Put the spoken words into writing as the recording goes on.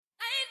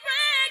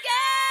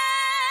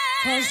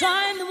'cause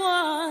I'm the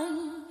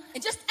one.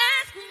 And just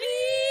ask me.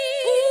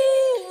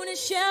 Ooh, and it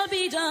shall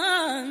be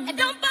done. And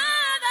don't bother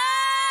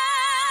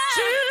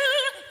to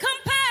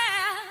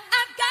compare.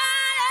 I've got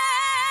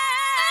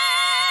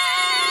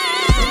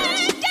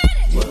it. Got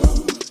it.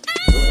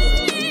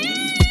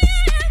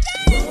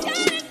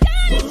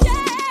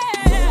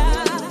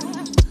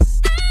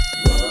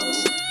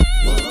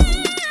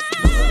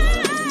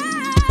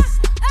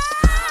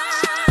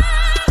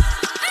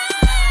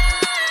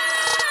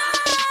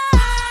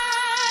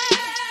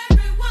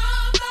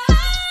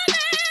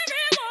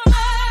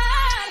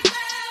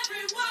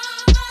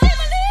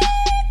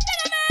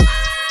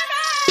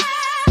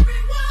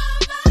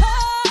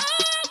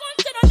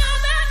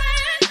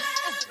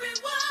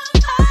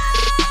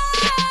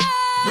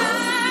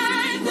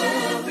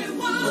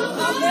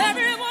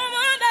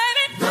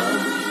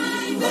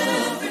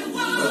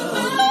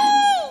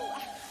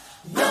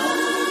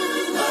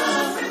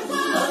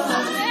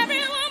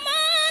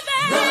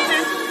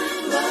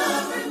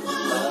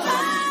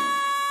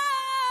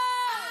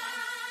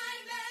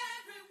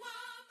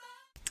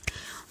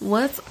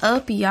 What's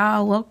up,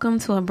 y'all? Welcome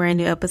to a brand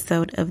new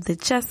episode of the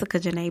Jessica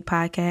Janae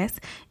podcast.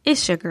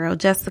 It's your girl,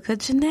 Jessica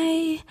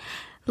Janae.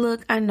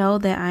 Look, I know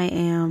that I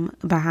am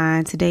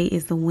behind. Today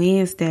is the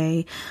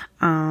Wednesday,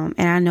 and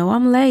I know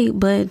I'm late,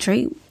 but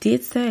Drake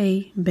did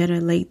say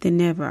better late than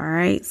never, all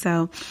right?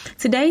 So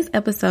today's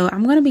episode,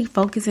 I'm going to be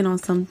focusing on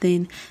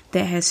something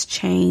that has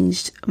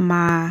changed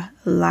my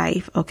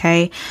life,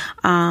 okay?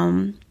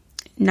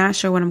 Not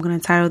sure what I'm going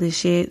to title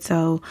this yet,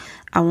 so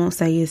I won't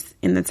say it's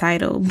in the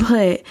title.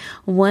 But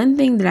one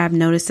thing that I've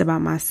noticed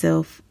about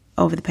myself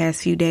over the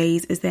past few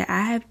days is that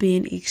I have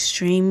been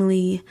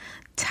extremely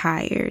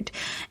tired.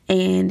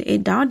 And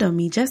it dawned on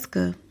me,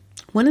 Jessica,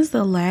 when is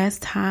the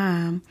last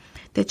time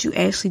that you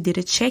actually did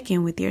a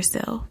check-in with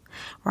yourself,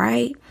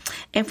 right?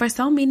 And for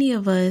so many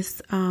of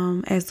us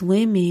as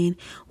women,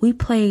 we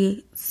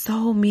play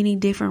so many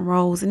different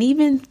roles. And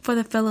even for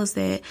the fellas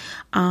that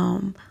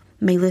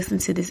may listen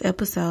to this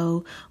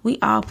episode, we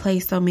all play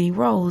so many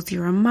roles.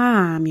 You're a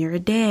mom, you're a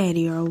dad,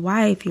 you're a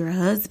wife, you're a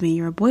husband,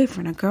 you're a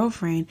boyfriend, a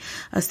girlfriend,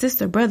 a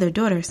sister, brother,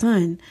 daughter,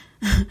 son,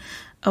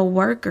 a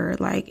worker,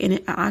 like an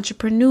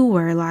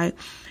entrepreneur. Like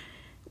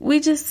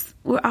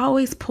we're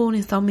always pulled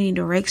in so many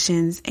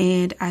directions.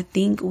 And I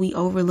think we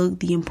overlook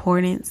the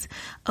importance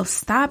of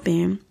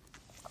stopping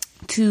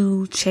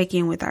to check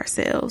in with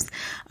ourselves.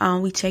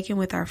 We check in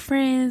with our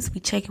friends, we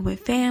check in with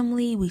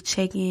family, we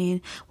check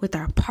in with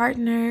our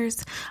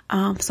partners.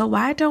 So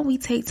why don't we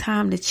take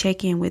time to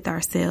check in with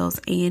ourselves?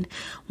 And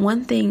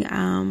one thing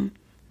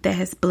that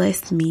has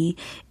blessed me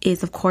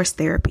is, of course,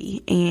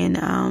 therapy. And,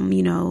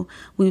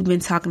 we've been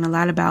talking a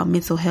lot about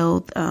mental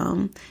health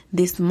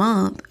this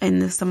month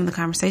and some of the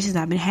conversations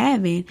I've been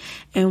having.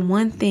 And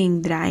one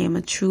thing that I am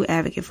a true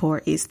advocate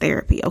for is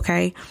therapy,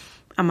 okay?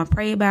 I'm going to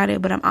pray about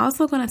it, but I'm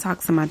also going to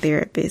talk to my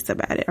therapist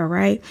about it. All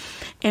right.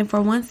 And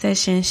for one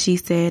session, she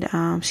said,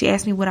 she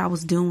asked me what I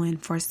was doing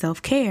for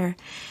self-care.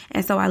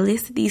 And so I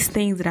listed these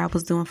things that I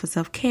was doing for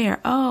self-care.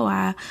 Oh,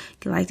 I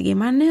like to get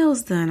my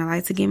nails done. I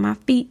like to get my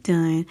feet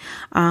done.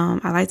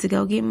 I like to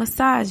go get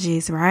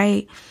massages.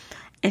 Right.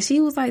 And she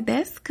was like,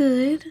 that's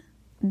good.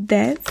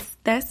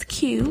 That's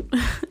cute.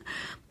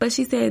 But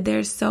she said,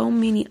 there's so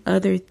many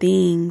other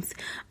things,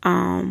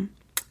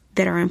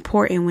 that are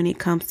important when it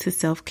comes to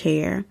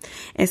self-care.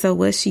 And so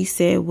what she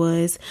said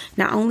was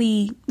not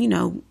only,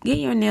 get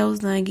your nails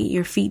done, get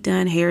your feet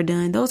done, hair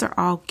done. Those are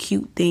all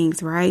cute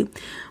things, right?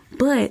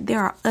 But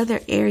there are other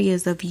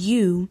areas of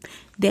you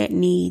that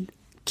need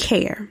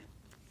care.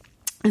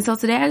 And so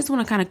today I just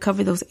want to kind of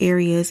cover those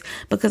areas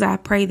because I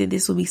pray that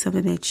this will be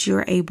something that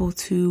you're able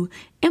to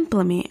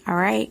implement. All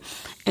right.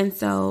 And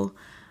so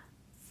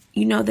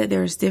you know that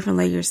there's different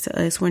layers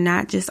to us. We're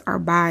not just our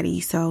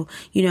body. So,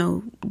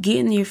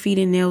 getting your feet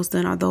and nails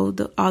done,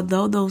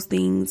 although those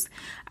things,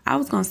 I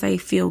was going to say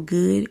feel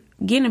good.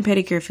 Getting a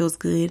pedicure feels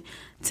good.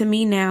 To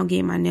me now,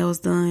 getting my nails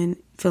done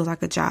feels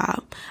like a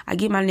job. I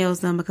get my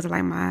nails done because I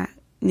like my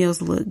nails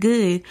to look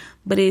good,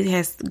 but it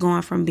has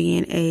gone from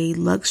being a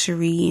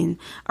luxury and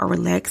a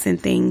relaxing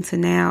thing to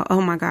now,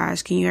 oh my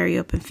gosh, can you hurry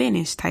up and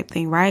finish type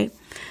thing, right?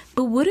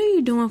 But what are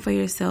you doing for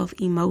yourself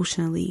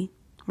emotionally?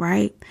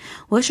 Right?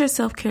 What's your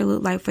self-care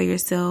look like for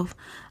yourself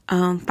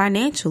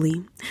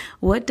financially?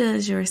 What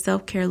does your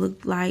self-care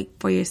look like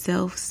for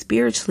yourself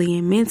spiritually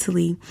and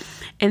mentally?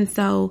 And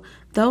so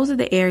those are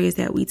the areas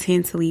that we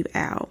tend to leave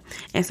out.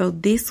 And so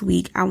this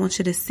week, I want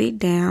you to sit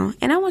down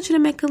and I want you to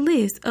make a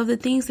list of the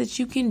things that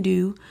you can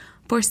do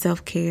for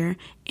self-care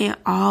in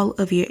all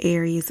of your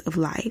areas of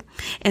life.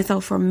 And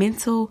so for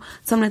mental,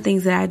 some of the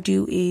things that I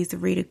do is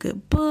read a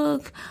good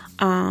book,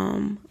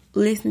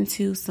 listen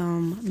to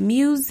some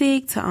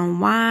music to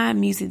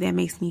unwind, music that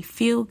makes me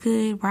feel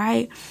good,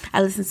 right?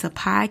 I listen to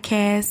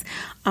podcasts.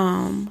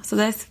 So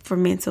that's for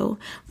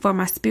mental. For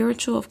my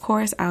spiritual, of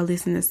course, I'll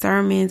listen to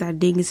sermons. I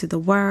dig into the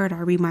word. I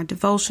read my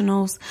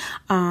devotionals.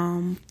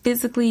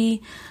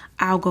 Physically,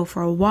 I'll go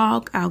for a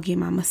walk. I'll get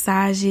my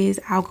massages.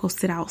 I'll go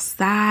sit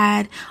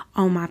outside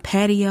on my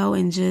patio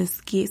and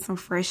just get some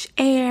fresh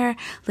air.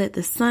 Let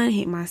the sun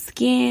hit my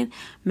skin.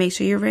 Make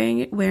sure you're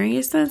wearing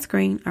your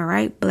sunscreen. All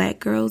right, Black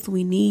girls,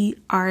 we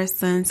need our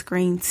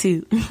sunscreen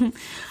too.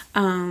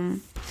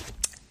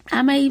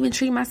 I may even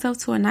treat myself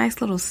to a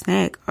nice little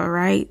snack. All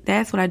right,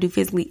 that's what I do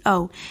physically.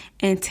 Oh,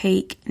 and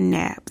take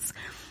naps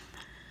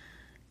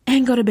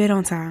and go to bed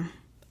on time.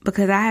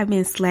 Because I have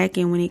been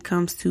slacking when it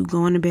comes to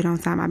going to bed on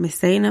time. I've been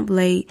staying up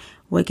late,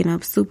 waking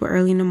up super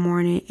early in the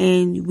morning.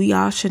 And we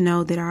all should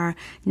know that our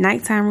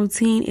nighttime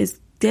routine is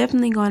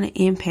definitely going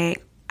to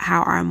impact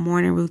how our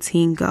morning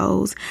routine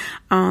goes.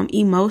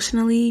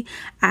 Emotionally,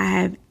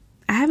 I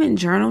haven't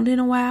journaled in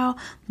a while,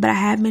 but I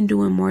have been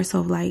doing more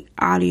so like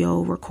audio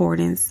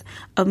recordings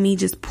of me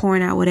just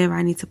pouring out whatever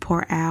I need to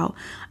pour out.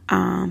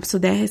 So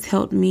that has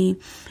helped me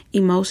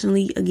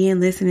emotionally.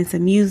 Again, listening to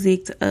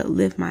music to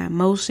uplift my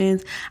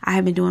emotions. I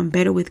have been doing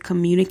better with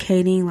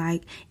communicating.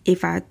 Like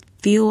if I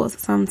feel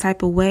some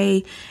type of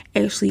way,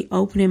 actually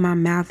opening my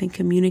mouth and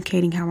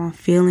communicating how I'm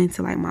feeling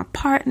to like my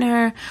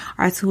partner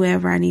or to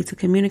whoever I need to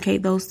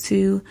communicate those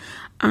to.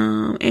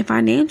 And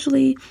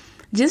financially,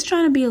 just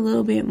trying to be a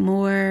little bit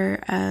more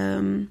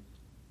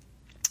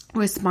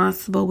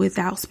responsible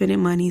without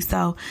spending money.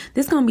 So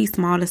this is going to be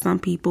small to some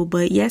people,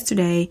 but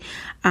yesterday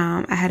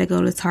I had to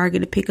go to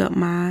Target to pick up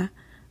my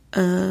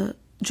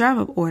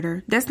drive-up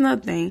order. That's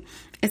another thing.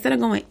 Instead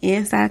of going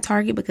inside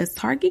Target, because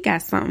Target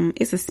got something,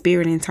 it's a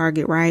spirit in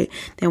Target, right?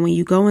 That when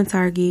you go in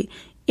Target,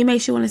 it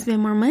makes you want to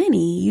spend more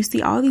money. You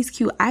see all these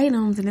cute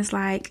items and it's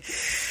like,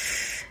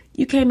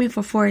 you came in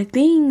for 4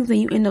 things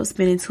and you end up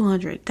spending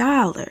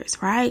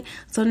 $200, right?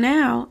 So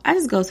now I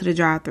just go to the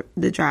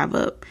drive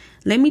up.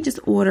 Let me just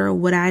order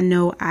what I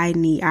know I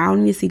need. I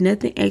don't need to see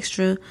nothing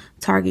extra.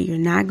 Target, you're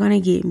not going to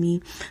get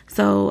me.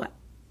 So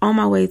on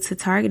my way to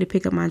Target to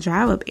pick up my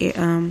drive up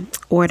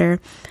order,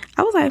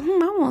 I was like,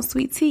 I want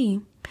sweet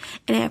tea.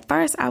 And at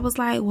first I was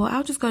like, well,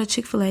 I'll just go to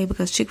Chick-fil-A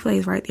because Chick-fil-A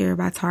is right there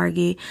by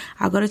Target.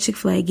 I'll go to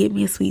Chick-fil-A, get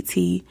me a sweet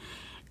tea.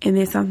 And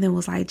then something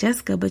was like,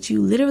 Jessica, but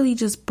you literally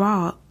just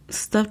bought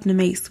stuff to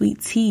make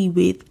sweet tea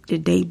with the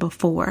day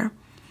before.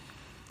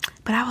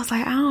 But I was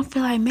like, I don't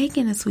feel like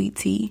making a sweet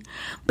tea.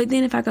 But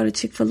then if I go to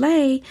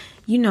Chick-fil-A,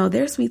 you know,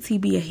 their sweet tea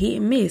be a hit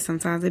and miss.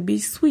 Sometimes it be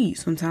sweet.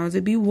 Sometimes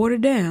it be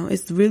watered down.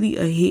 It's really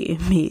a hit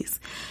and miss.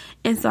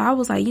 And so I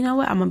was like, you know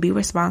what? I'm going to be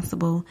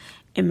responsible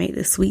and make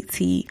the sweet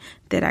tea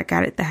that I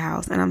got at the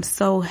house. And I'm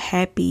so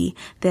happy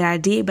that I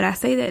did. But I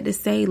say that to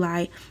say,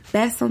 like,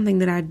 that's something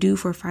that I do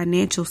for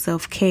financial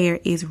self-care,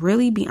 is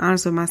really be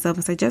honest with myself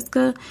and say,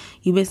 Jessica,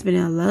 you've been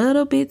spending a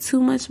little bit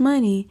too much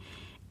money,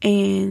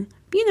 and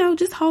you know,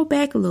 just hold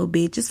back a little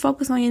bit. Just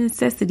focus on your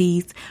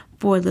necessities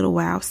for a little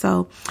while.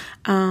 So,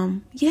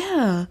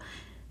 yeah,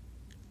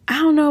 I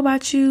don't know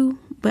about you,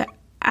 but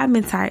I've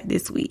been tired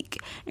this week.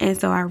 And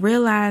so I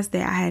realized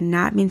that I had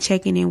not been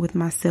checking in with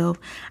myself.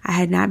 I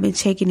had not been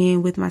checking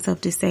in with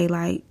myself to say,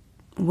 like,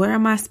 where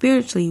am I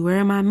spiritually? Where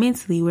am I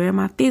mentally? Where am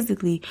I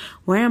physically?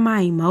 Where am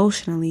I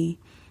emotionally?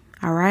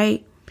 All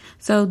right.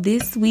 So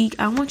this week,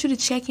 I want you to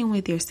check in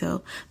with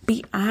yourself.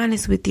 Be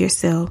honest with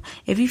yourself.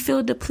 If you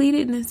feel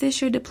depleted, then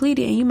since you're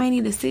depleted and you may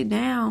need to sit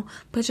down,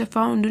 put your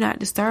phone on do not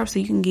disturb so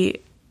you can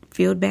get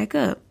filled back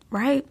up,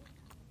 right?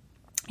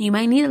 You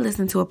may need to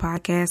listen to a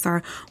podcast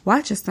or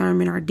watch a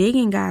sermon or dig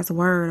in God's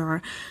word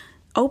or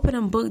open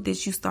a book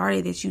that you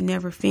started that you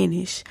never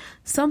finished.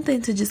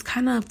 Something to just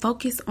kind of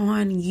focus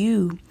on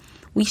you.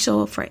 We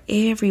show up for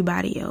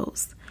everybody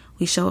else.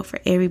 We show up for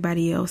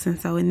everybody else. And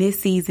so in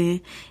this season,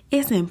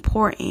 it's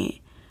important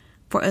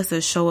for us to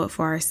show up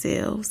for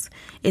ourselves,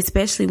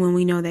 especially when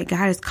we know that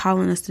God is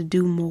calling us to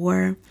do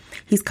more.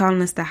 He's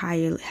calling us to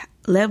higher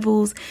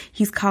levels.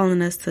 He's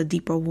calling us to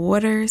deeper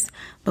waters,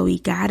 but we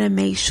got to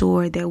make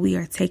sure that we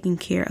are taking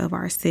care of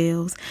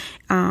ourselves.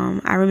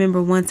 I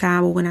remember one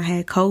time when I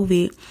had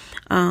COVID,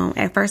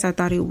 at first I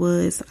thought it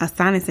was a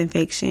sinus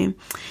infection,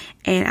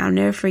 and I'll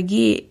never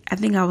forget, I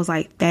think I was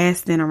like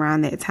fasting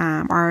around that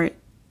time, or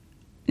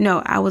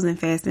no, I wasn't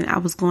fasting. I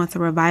was going to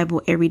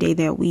revival every day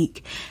that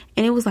week.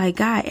 And it was like,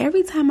 God,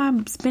 every time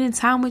I'm spending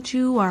time with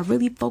you or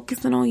really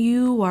focusing on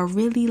you or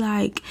really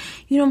like,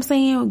 you know what I'm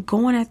saying,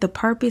 going at the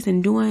purpose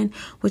and doing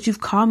what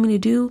you've called me to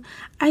do,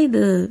 I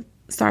either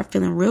start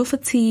feeling real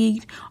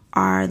fatigued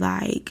or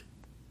like,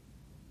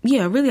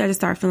 yeah, really I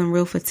just start feeling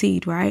real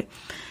fatigued, right?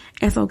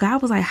 And so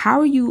God was like, how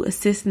are you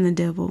assisting the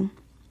devil?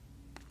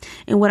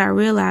 And what I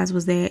realized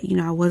was that, you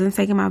know, I wasn't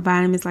taking my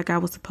vitamins like I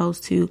was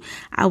supposed to.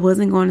 I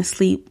wasn't going to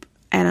sleep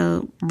at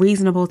a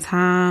reasonable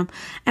time.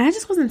 And I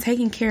just wasn't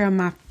taking care of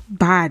my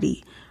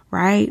body,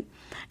 right?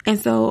 And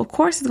so, of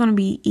course, it's going to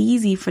be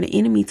easy for the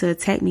enemy to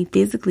attack me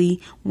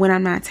physically when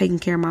I'm not taking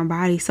care of my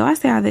body. So I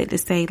say all that to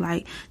say,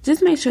 like,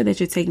 just make sure that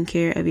you're taking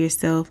care of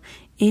yourself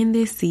in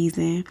this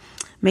season.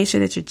 Make sure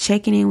that you're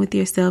checking in with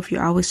yourself.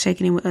 You're always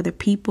checking in with other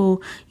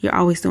people. You're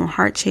always doing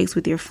heart checks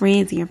with your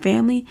friends and your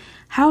family.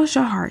 How's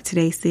your heart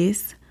today,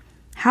 sis?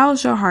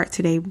 How's your heart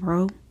today,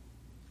 bro?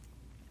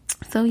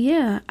 So,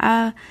 yeah,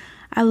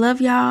 I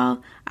love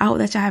y'all. I hope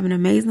that y'all have an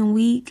amazing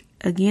week.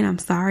 again, I'm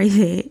sorry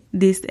that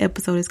this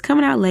episode is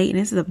coming out late, and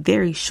this is a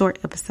very short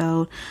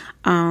episode.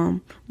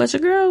 But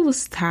your girl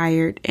was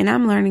tired, and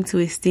I'm learning to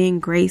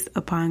extend grace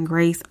upon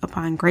grace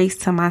upon grace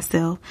to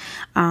myself.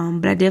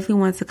 But I definitely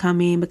want to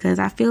come in because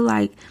I feel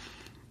like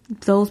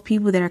those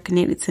people that are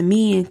connected to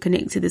me and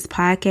connected to this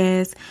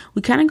podcast,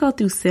 we kind of go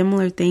through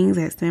similar things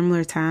at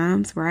similar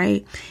times,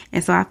 right?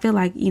 And so I feel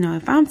like,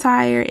 if I'm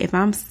tired, if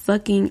I'm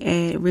sucking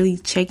at really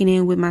checking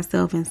in with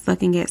myself and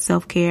sucking at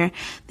self-care,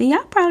 then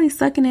y'all probably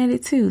sucking at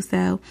it too.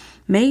 So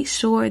make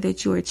sure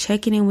that you are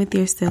checking in with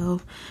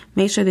yourself.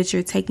 Make sure that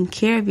you're taking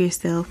care of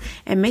yourself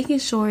and making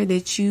sure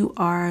that you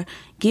are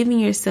giving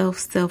yourself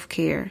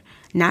self-care,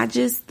 not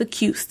just the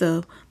cute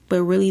stuff,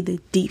 but really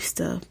the deep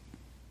stuff.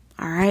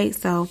 All right.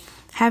 So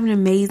have an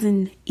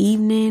amazing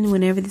evening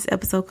whenever this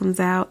episode comes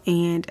out,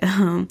 and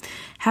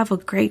have a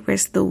great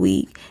rest of the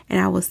week.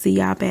 And I will see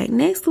y'all back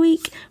next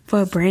week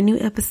for a brand new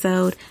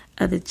episode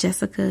of the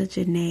Jessica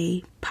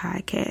Janae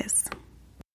podcast.